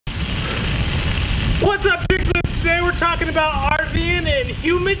What's up, Tricklets? Today we're talking about RVing in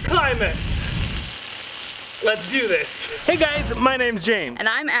humid climates. Let's do this. Hey guys, my name's James. And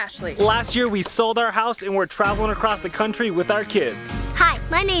I'm Ashley. Last year we sold our house and we're traveling across the country with our kids. Hi,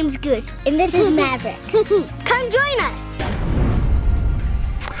 my name's Goose, and this is Maverick. Come join us.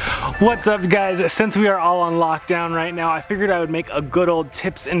 What's up, guys? Since we are all on lockdown right now, I figured I would make a good old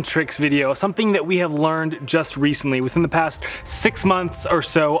tips and tricks video, something that we have learned just recently within the past 6 months or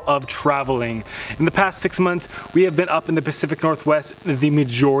so of traveling. In the past 6 months, we have been up in the Pacific Northwest the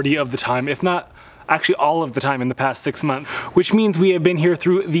majority of the time, if not actually all of the time in the past 6 months, which means we have been here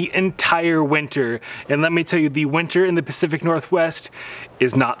through the entire winter. And let me tell you, the winter in the Pacific Northwest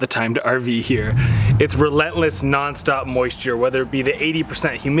is not the time to RV here. It's relentless non-stop moisture, whether it be the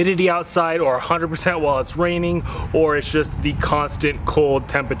 80% humidity outside or 100% while it's raining, or it's just the constant cold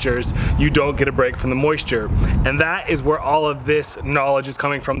temperatures. You don't get a break from the moisture. And that is where all of this knowledge is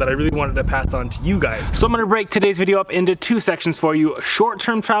coming from that I really wanted to pass on to you guys. So I'm gonna break today's video up into 2 sections for you: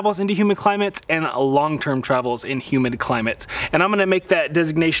 short-term travels into humid climates and long-term travels in humid climates. And I'm gonna make that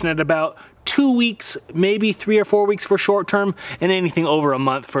designation at about 2 weeks, maybe 3 or 4 weeks for short term, and anything over a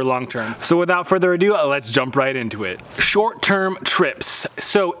month for long term. So without further ado, let's jump right into it. Short term trips.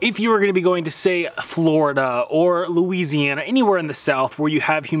 So if you were going to be going to, say, Florida or Louisiana, anywhere in the South where you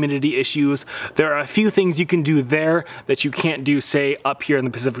have humidity issues, there are a few things you can do there that you can't do, say, up here in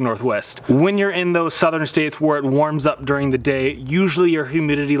the Pacific Northwest. When you're in those southern states where it warms up during the day, usually your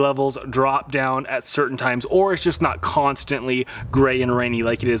humidity levels drop down at certain times, or it's just not constantly gray and rainy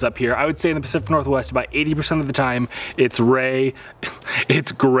like it is up here. I would say in the Pacific Northwest, about 80% of the time, it's gray,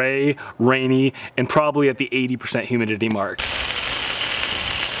 rainy, and probably at the 80% humidity mark.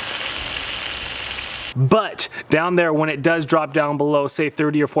 But down there, when it does drop down below, say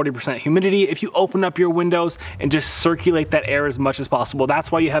 30 or 40% humidity, if you open up your windows and just circulate that air as much as possible,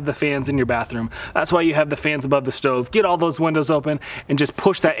 that's why you have the fans in your bathroom. That's why you have the fans above the stove. Get all those windows open and just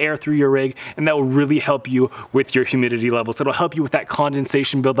push that air through your rig, and that will really help you with your humidity levels. It'll help you with that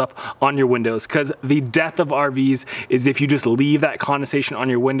condensation buildup on your windows, because the death of RVs is if you just leave that condensation on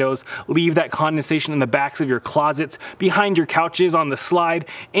your windows, leave that condensation in the backs of your closets, behind your couches, on the slide.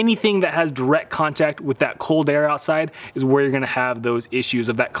 Anything that has direct contact with that cold air outside is where you're gonna have those issues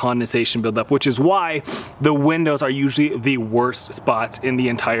of that condensation buildup, which is why the windows are usually the worst spots in the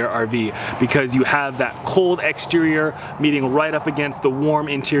entire RV, because you have that cold exterior meeting right up against the warm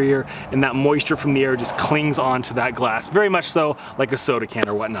interior, and that moisture from the air just clings onto that glass, very much so like a soda can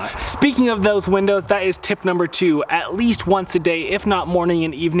or whatnot. Speaking of those windows, that is tip number 2. At least once a day, if not morning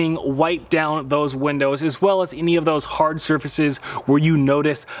and evening, wipe down those windows, as well as any of those hard surfaces where you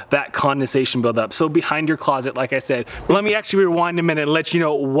notice that condensation buildup. So behind your closet, like I said. Let me actually rewind a minute and let you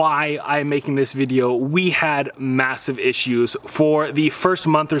know why I'm making this video. We had massive issues. For the first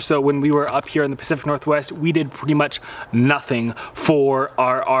month or so when we were up here in the Pacific Northwest, we did pretty much nothing for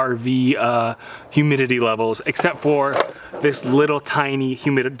our RV humidity levels, except for this little tiny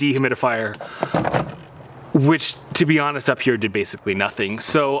dehumidifier, which, to be honest, up here did basically nothing.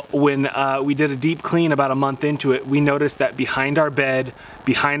 So when we did a deep clean about a month into it, we noticed that behind our bed,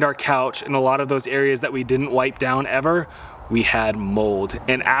 behind our couch, and a lot of those areas that we didn't wipe down ever, we had mold.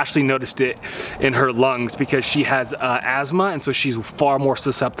 And Ashley noticed it in her lungs because she has asthma, and so she's far more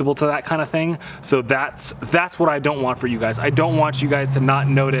susceptible to that kind of thing. So that's what I don't want for you guys. I don't want you guys to not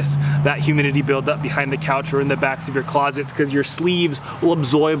notice that humidity buildup behind the couch or in the backs of your closets, because your sleeves will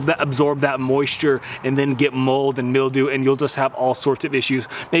absorb that moisture and then get mold and mildew, and you'll just have all sorts of issues.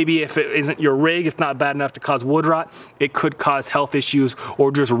 Maybe if it isn't your rig, it's not bad enough to cause wood rot, it could cause health issues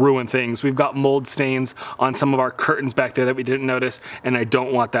or just ruin things. We've got mold stains on some of our curtains back there that we didn't notice, and I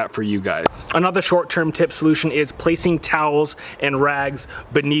don't want that for you guys. Another short-term tip solution is placing towels and rags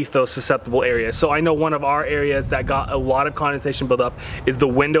beneath those susceptible areas. So I know one of our areas that got a lot of condensation buildup is the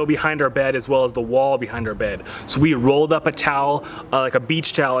window behind our bed, as well as the wall behind our bed. So we rolled up a towel, like a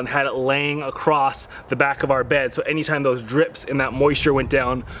beach towel, and had it laying across the back of our bed. So anytime those drips and that moisture went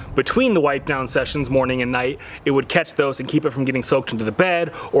down between the wipe down sessions, morning and night, it would catch those and keep it from getting soaked into the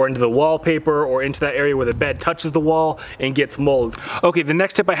bed or into the wallpaper or into that area where the bed touches the wall and gets mold. Okay, the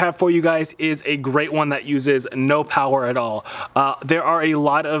next tip I have for you guys is a great one that uses no power at all. There are a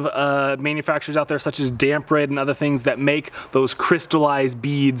lot of manufacturers out there, such as Damp Red and other things, that make those crystallized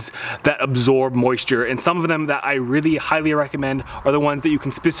beads that absorb moisture, and some of them that I really highly recommend are the ones that you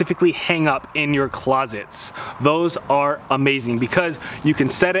can specifically hang up in your closets. Those are amazing because you can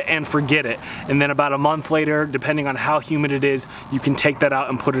set it and forget it, and then about a month later, depending on how humid it is, you can take that out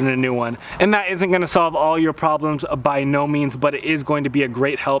and put in a new one. And that isn't going to solve all your problems by no means, but it is going to be a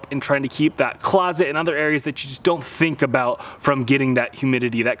great help in trying to keep that closet and other areas that you just don't think about from getting that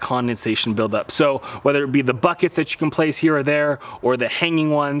humidity, that condensation buildup. So whether it be the buckets that you can place here or there, or the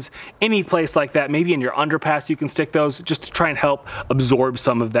hanging ones, any place like that, maybe in your underpass you can stick those just to try and help absorb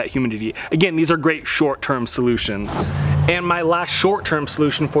some of that humidity. Again, these are great short-term solutions. And my last short-term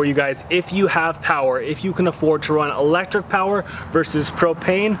solution for you guys, if you have power, if you can afford to run electric power versus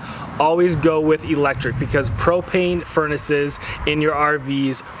propane, always go with electric, because propane furnaces in your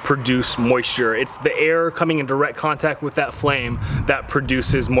RVs produce moisture. It's the air coming in direct contact with that flame that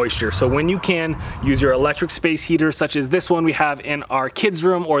produces moisture. So when you can, use your electric space heaters, such as this one we have in our kids'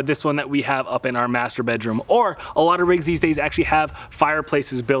 room, or this one that we have up in our master bedroom. Or a lot of rigs these days actually have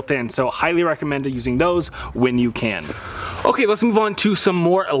fireplaces built in, so highly recommend using those when you can. Okay, let's move on to some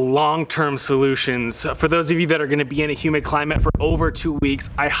more long-term solutions. For those of you that are gonna be in a humid climate for over 2 weeks,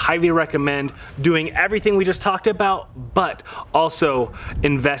 I highly recommend doing everything we just talked about, but also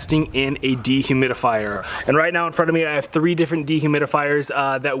investing in a dehumidifier. And right now in front of me, I have 3 different dehumidifiers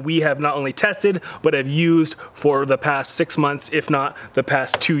that we have not only tested, but have used for the past 6 months, if not the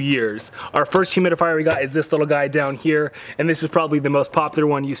past 2 years. Our first humidifier we got is this little guy down here, and this is probably the most popular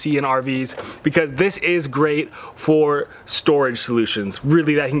one you see in RVs, because this is great for storage solutions.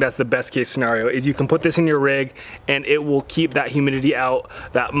 Really, I think that's the best case scenario, is you can put this in your rig and it will keep that humidity out,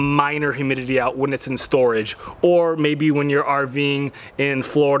 that minor humidity out when it's in storage. Or maybe when you're RVing in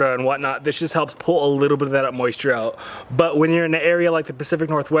Florida and whatnot, this just helps pull a little bit of that moisture out. But when you're in an area like the Pacific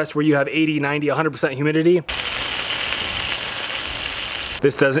Northwest where you have 80, 90, 100% humidity,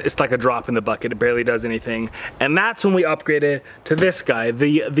 this doesn't, it's like a drop in the bucket. It barely does anything. And that's when we upgraded to this guy,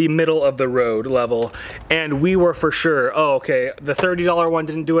 the middle of the road level. And we were for sure, oh, okay, the $30 one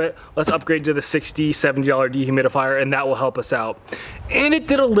didn't do it. Let's upgrade to the $60, $70 dehumidifier, and that will help us out. And it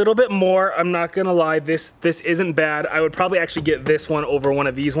did a little bit more. I'm not gonna lie, this isn't bad. I would probably actually get this one over one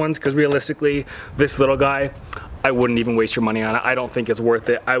of these ones, because realistically, this little guy, I wouldn't even waste your money on it. I don't think it's worth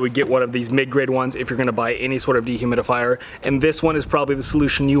it. I would get one of these mid-grade ones if you're gonna buy any sort of dehumidifier. And this one is probably the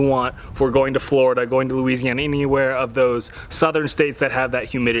solution you want for going to Florida, going to Louisiana, anywhere of those southern states that have that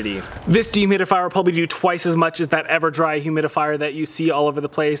humidity. This dehumidifier will probably do twice as much as that EverDry humidifier that you see all over the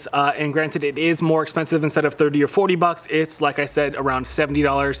place. And granted, it is more expensive. Instead of 30 or 40 bucks, it's, like I said, around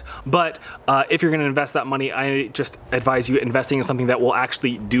 $70. But if you're gonna invest that money, I just advise you investing in something that will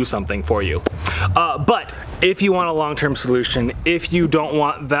actually do something for you. But if you want a long-term solution, if you don't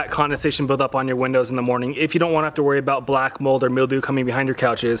want that condensation buildup on your windows in the morning, if you don't want to have to worry about black mold or mildew coming behind your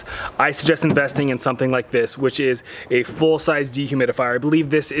couches, I suggest investing in something like this, which is a full-size dehumidifier. I believe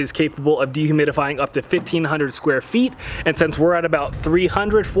this is capable of dehumidifying up to 1,500 square feet, and since we're at about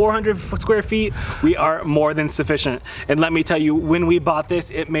 300, 400 square feet, we are more than sufficient. And let me tell you, when we bought this,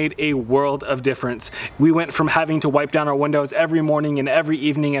 it made a world of difference. We went from having to wipe down our windows every morning and every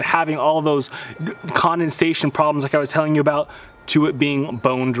evening and having all those condensation problems like I was telling you about, to it being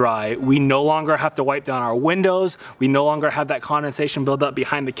bone dry. We no longer have to wipe down our windows. We no longer have that condensation buildup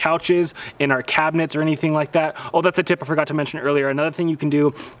behind the couches, in our cabinets, or anything like that. Oh, that's a tip I forgot to mention earlier. Another thing you can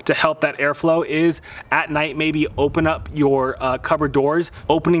do to help that airflow is at night, maybe open up your cupboard doors.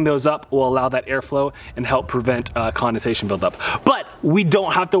 Opening those up will allow that airflow and help prevent condensation buildup. But we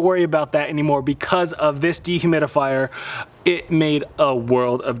don't have to worry about that anymore because of this dehumidifier. It made a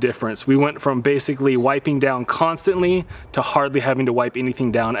world of difference. We went from basically wiping down constantly to hardly having to wipe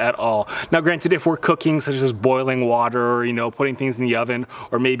anything down at all. Now granted, if we're cooking, such as boiling water, or putting things in the oven,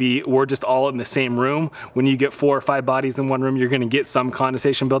 or maybe we're just all in the same room, when you get 4 or 5 bodies in one room, you're gonna get some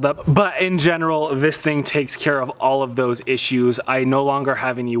condensation buildup. But in general, this thing takes care of all of those issues. I no longer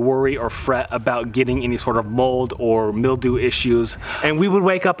have any worry or fret about getting any sort of mold or mildew issues. And we would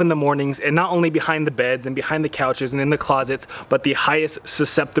wake up in the mornings, and not only behind the beds and behind the couches and in the closets, but the highest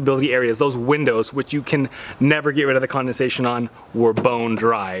susceptibility areas, those windows which you can never get rid of the condensation on, were bone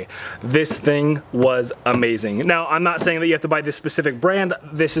dry. This thing was amazing. Now, I'm not saying that you have to buy this specific brand.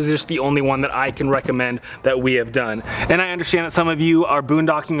 This is just the only one that I can recommend that we have done. And I understand that some of you are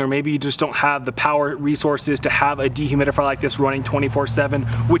boondocking, or maybe you just don't have the power resources to have a dehumidifier like this running 24/7,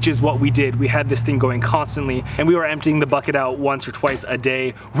 which is what we did. We had this thing going constantly, and we were emptying the bucket out once or twice a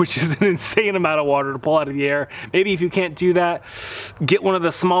day, which is an insane amount of water to pull out of the air. Maybe if you can't do that, get one of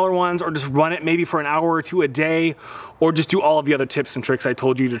the smaller ones, or just run it maybe for an hour or 2 a day, or just do all of the other tips and tricks I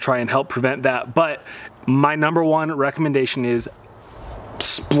told you to try and help prevent that. But my #1 recommendation is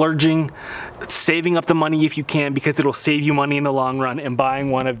splurging, saving up the money if you can, because it'll save you money in the long run, and buying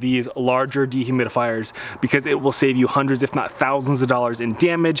one of these larger dehumidifiers, because it will save you hundreds if not thousands of dollars in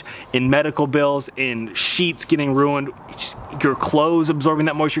damage, in medical bills, in sheets getting ruined, your clothes absorbing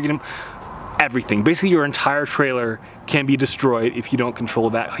that moisture, getting everything. Basically, your entire trailer can be destroyed if you don't control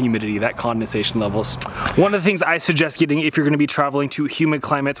that humidity, that condensation levels. One of the things I suggest getting if you're going to be traveling to humid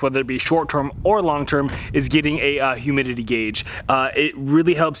climates, whether it be short-term or long-term, is getting a humidity gauge. It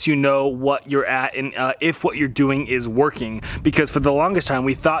really helps you know what you're at and if what you're doing is working, because for the longest time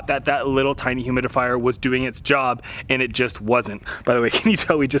we thought that that little tiny humidifier was doing its job and it just wasn't. By the way, can you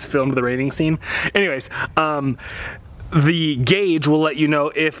tell we just filmed the raining scene? Anyways, the gauge will let you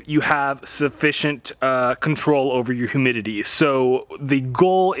know if you have sufficient control over your humidity. So the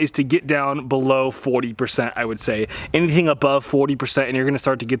goal is to get down below 40%, I would say. Anything above 40% and you're gonna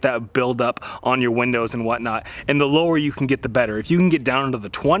start to get that buildup on your windows and whatnot. And the lower you can get, the better. If you can get down into the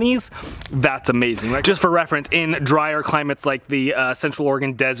 20s, that's amazing. Like, just for reference, in drier climates like the Central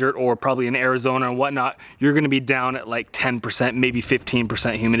Oregon desert or probably in Arizona and whatnot, you're gonna be down at like 10%, maybe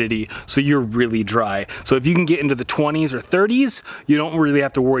 15% humidity. So you're really dry. So if you can get into the 20s or 30s, you don't really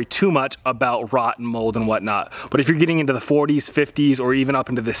have to worry too much about rot and mold and whatnot. But if you're getting into the 40s, 50s, or even up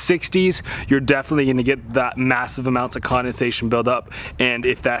into the 60s, you're definitely gonna get that massive amounts of condensation buildup. And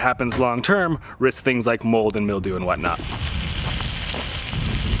if that happens long term, risk things like mold and mildew and whatnot.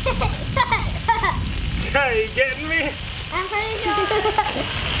 Are you getting me? I'm pretty sure.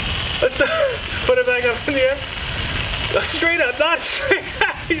 Let's put it back up in the air. Straight up, not straight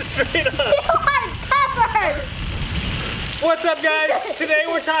up, straight up. You are peppered. What's up, guys? Today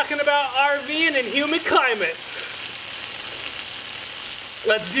we're talking about RVing in humid climates.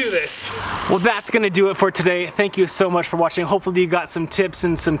 Let's do this. Well, that's gonna do it for today. Thank you so much for watching. Hopefully you got some tips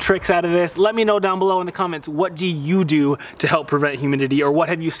and some tricks out of this. Let me know down below in the comments, what do you do to help prevent humidity, or what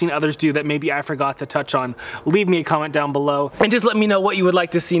have you seen others do that maybe I forgot to touch on? Leave me a comment down below and just let me know what you would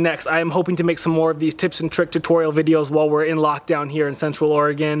like to see next. I am hoping to make some more of these tips and trick tutorial videos while we're in lockdown here in Central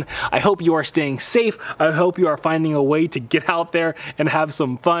Oregon. I hope you are staying safe. I hope you are finding a way to get out there and have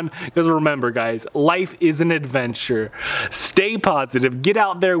some fun, because remember, guys, life is an adventure. Stay positive, get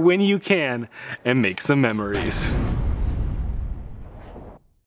out there when you can, and make some memories.